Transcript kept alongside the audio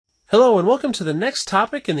Hello and welcome to the next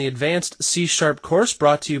topic in the Advanced C# course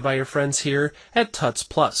brought to you by your friends here at Tuts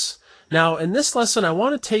Plus. Now in this lesson I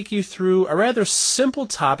want to take you through a rather simple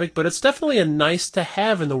topic, but it's definitely a nice to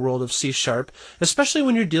have in the world of C#, especially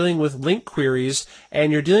when you're dealing with LINQ queries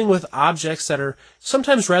and you're dealing with objects that are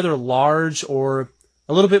sometimes rather large or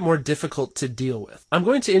a little bit more difficult to deal with. I'm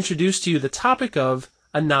going to introduce to you the topic of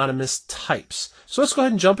anonymous types. So let's go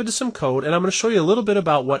ahead and jump into some code, and I'm going to show you a little bit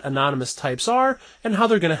about what anonymous types are and how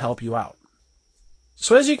they're going to help you out.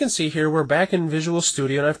 So as you can see here, we're back in Visual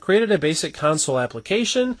Studio, and I've created a basic console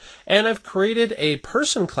application, and I've created a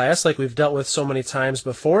person class like we've dealt with so many times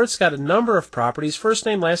before. It's got a number of properties, first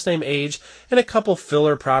name, last name, age, and a couple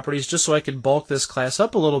filler properties, just so I could bulk this class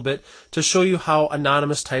up a little bit to show you how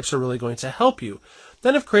anonymous types are really going to help you.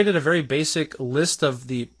 Then I've created a very basic list of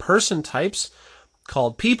the person types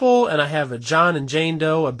called people, and I have a John and Jane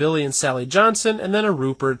Doe, a Billy and Sally Johnson, and then a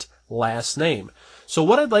Rupert last name. So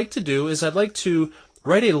what I'd like to do is I'd like to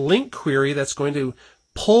write a LINQ query that's going to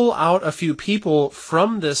pull out a few people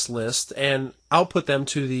from this list and output them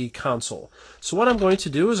to the console. So what I'm going to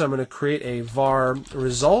do is I'm going to create a var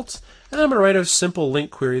result, and I'm going to write a simple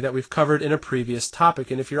LINQ query that we've covered in a previous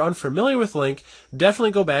topic. And if you're unfamiliar with LINQ,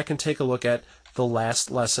 definitely go back and take a look at the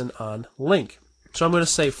last lesson on LINQ. So I'm going to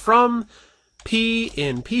say from P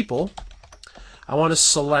in people, I want to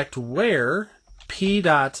select where P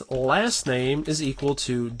dot last name is equal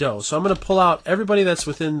to Doe. So I'm going to pull out everybody that's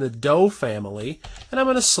within the Doe family, and I'm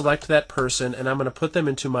going to select that person, and I'm going to put them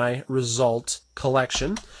into my result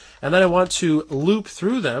collection. And then I want to loop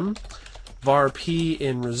through them, var P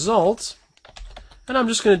in result, and I'm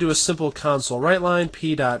just going to do a simple console write line,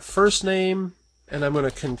 P dot first name, and I'm going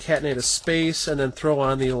to concatenate a space and then throw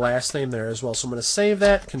on the last name there as well. So I'm going to save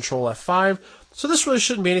that, Control F5. So this really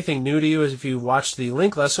shouldn't be anything new to you if you watched the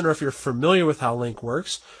LINQ lesson or if you're familiar with how LINQ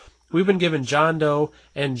works. We've been given John Doe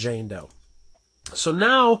and Jane Doe. So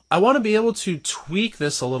now I want to be able to tweak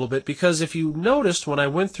this a little bit, because if you noticed when I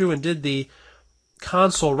went through and did the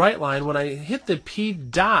console write line, when I hit the P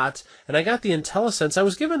dot and I got the IntelliSense, I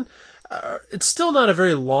was given it's still not a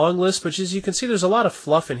very long list, but as you can see, there's a lot of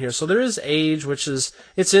fluff in here. So there is age, which is,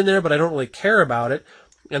 it's in there, but I don't really care about it.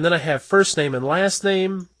 And then I have first name and last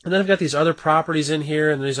name. And then I've got these other properties in here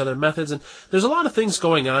and these other methods. And there's a lot of things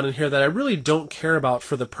going on in here that I really don't care about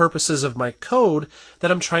for the purposes of my code that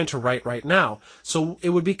I'm trying to write right now. So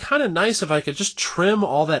it would be kind of nice if I could just trim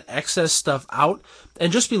all that excess stuff out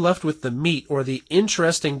and just be left with the meat or the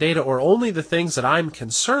interesting data or only the things that I'm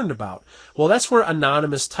concerned about. Well, that's where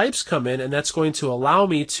anonymous types come in, and that's going to allow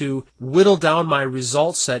me to whittle down my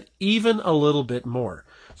result set even a little bit more.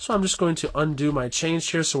 So I'm just going to undo my change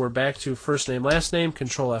here, so we're back to first name, last name,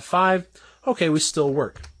 Control F5. Okay, we still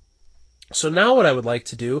work. So now what I would like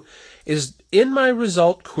to do is in my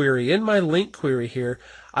result query, in my LINQ query here,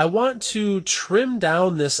 I want to trim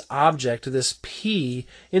down this object, this P,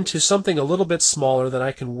 into something a little bit smaller that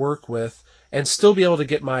I can work with and still be able to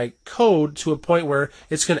get my code to a point where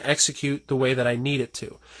it's going to execute the way that I need it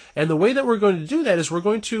to. And the way that we're going to do that is we're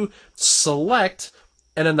going to select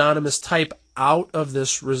an anonymous type out of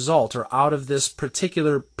this result or out of this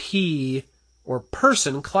particular P or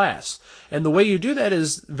person class. And the way you do that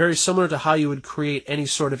is very similar to how you would create any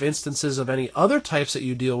sort of instances of any other types that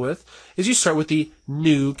you deal with, is you start with the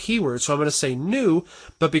new keyword. So I'm going to say new,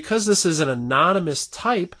 but because this is an anonymous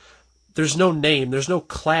type, there's no name, there's no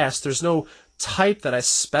class, there's no type that I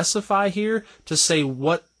specify here to say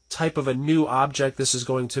what type of a new object this is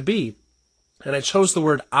going to be. And I chose the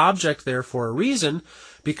word object there for a reason,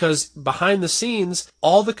 because behind the scenes,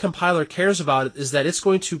 all the compiler cares about is that it's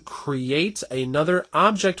going to create another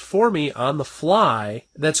object for me on the fly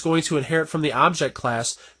that's going to inherit from the object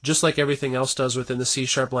class, just like everything else does within the C#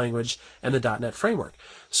 language and the .NET framework.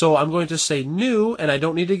 So I'm going to say new, and I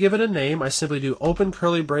don't need to give it a name. I simply do open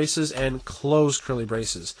curly braces and close curly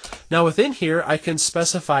braces. Now within here, I can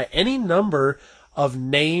specify any number of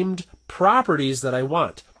named properties that I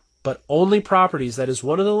want, but only properties. That is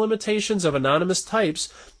one of the limitations of anonymous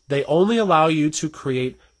types. They only allow you to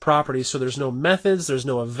create properties. So there's no methods, there's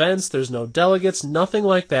no events, there's no delegates, nothing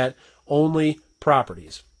like that, only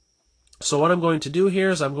properties. So what I'm going to do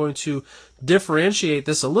here is I'm going to differentiate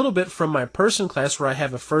this a little bit from my person class where I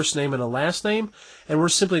have a first name and a last name, and we're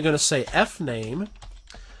simply going to say fname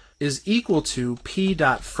is equal to p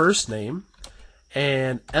dot first name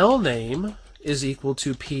and lname is equal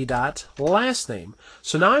to p dot last name.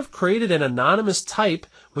 So now I've created an anonymous type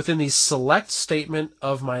within the select statement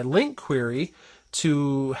of my LINQ query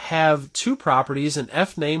to have two properties, an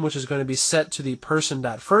fname which is going to be set to the person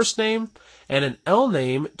dot first name and an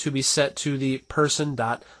lname to be set to the person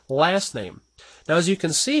dot last name. Now as you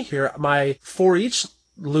can see here, my for each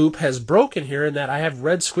loop has broken here in that I have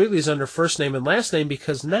red squigglies under first name and last name,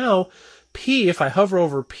 because now P, if I hover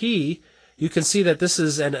over P, you can see that this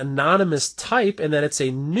is an anonymous type and that it's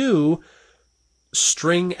a new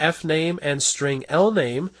string F name and string L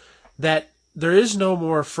name, that there is no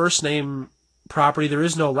more first name property, there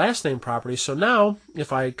is no last name property. So now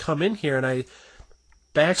if I come in here and I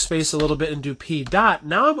backspace a little bit and do P dot,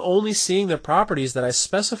 now I'm only seeing the properties that I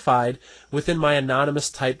specified within my anonymous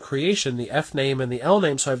type creation, the F name and the L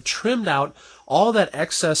name. So I've trimmed out all that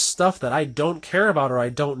excess stuff that I don't care about or I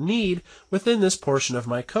don't need within this portion of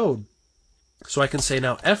my code. So I can say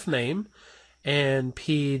now F name and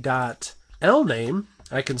P dot L name.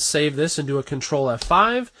 I can save this and do a Control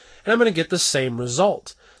F5, and I'm going to get the same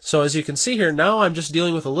result. So as you can see here, now I'm just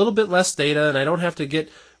dealing with a little bit less data, and I don't have to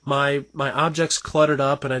get my objects cluttered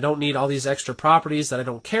up, and I don't need all these extra properties that I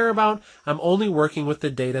don't care about. I'm only working with the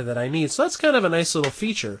data that I need. So that's kind of a nice little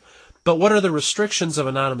feature. But what are the restrictions of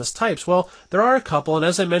anonymous types? Well, there are a couple, and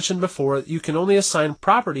as I mentioned before, you can only assign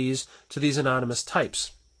properties to these anonymous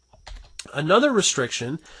types. Another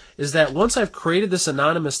restriction is that once I've created this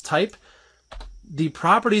anonymous type, the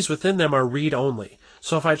properties within them are read-only.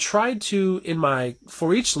 So if I tried to, in my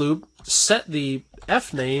for each loop, set the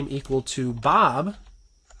F name equal to Bob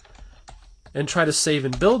and try to save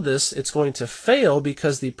and build this, it's going to fail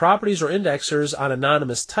because the properties or indexers on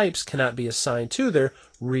anonymous types cannot be assigned to. They're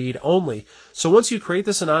read-only. So once you create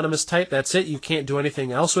this anonymous type, that's it. You can't do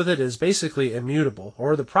anything else with it. It is basically immutable,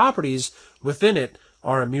 or the properties within it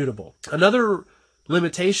are immutable. Another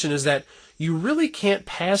limitation is that you really can't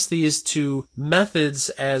pass these to methods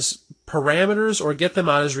as parameters or get them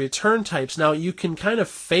out as return types. Now, you can kind of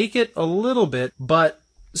fake it a little bit, but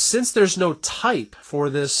since there's no type for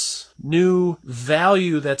this new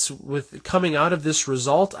value that's coming out of this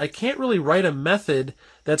result, I can't really write a method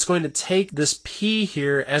that's going to take this P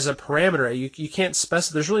here as a parameter. You can't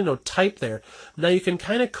specify, there's really no type there. Now you can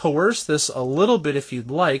kind of coerce this a little bit if you'd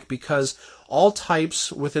like, because all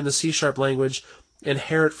types within the C# language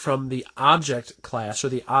inherit from the object class or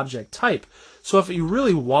the object type. So if you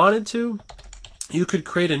really wanted to, you could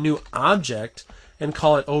create a new object and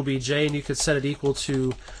call it obj, and you could set it equal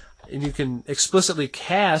to, and you can explicitly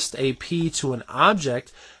cast a P to an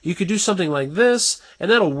object. You could do something like this,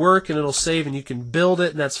 and that'll work, and it'll save, and you can build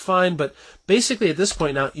it, and that's fine. But basically at this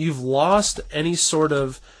point now, you've lost any sort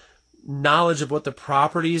of knowledge of what the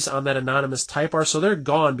properties on that anonymous type are, so they're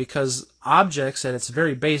gone, because objects at its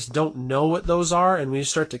very base don't know what those are, and when you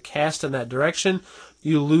start to cast in that direction,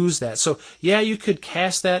 you lose that. So yeah, you could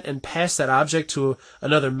cast that and pass that object to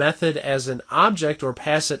another method as an object, or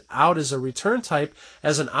pass it out as a return type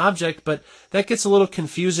as an object, but that gets a little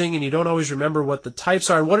confusing and you don't always remember what the types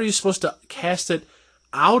are and what are you supposed to cast it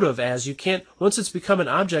out of as. You can't, once it's become an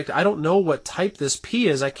object, I don't know what type this P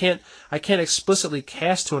is. I can't explicitly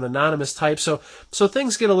cast to an anonymous type. So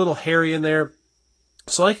things get a little hairy in there.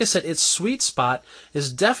 So like I said, its sweet spot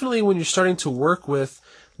is definitely when you're starting to work with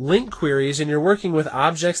link queries and you're working with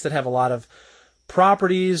objects that have a lot of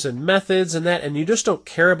properties and methods and that, and you just don't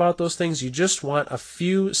care about those things. You just want a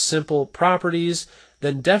few simple properties.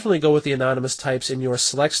 Then definitely go with the anonymous types in your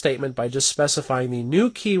select statement by just specifying the new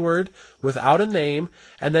keyword without a name,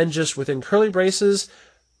 and then just within curly braces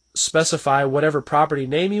specify whatever property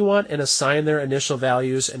name you want and assign their initial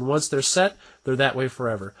values, and once they're set, they're that way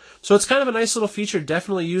forever. So it's kind of a nice little feature.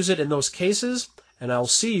 Definitely use it in those cases, and I'll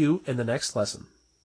see you in the next lesson.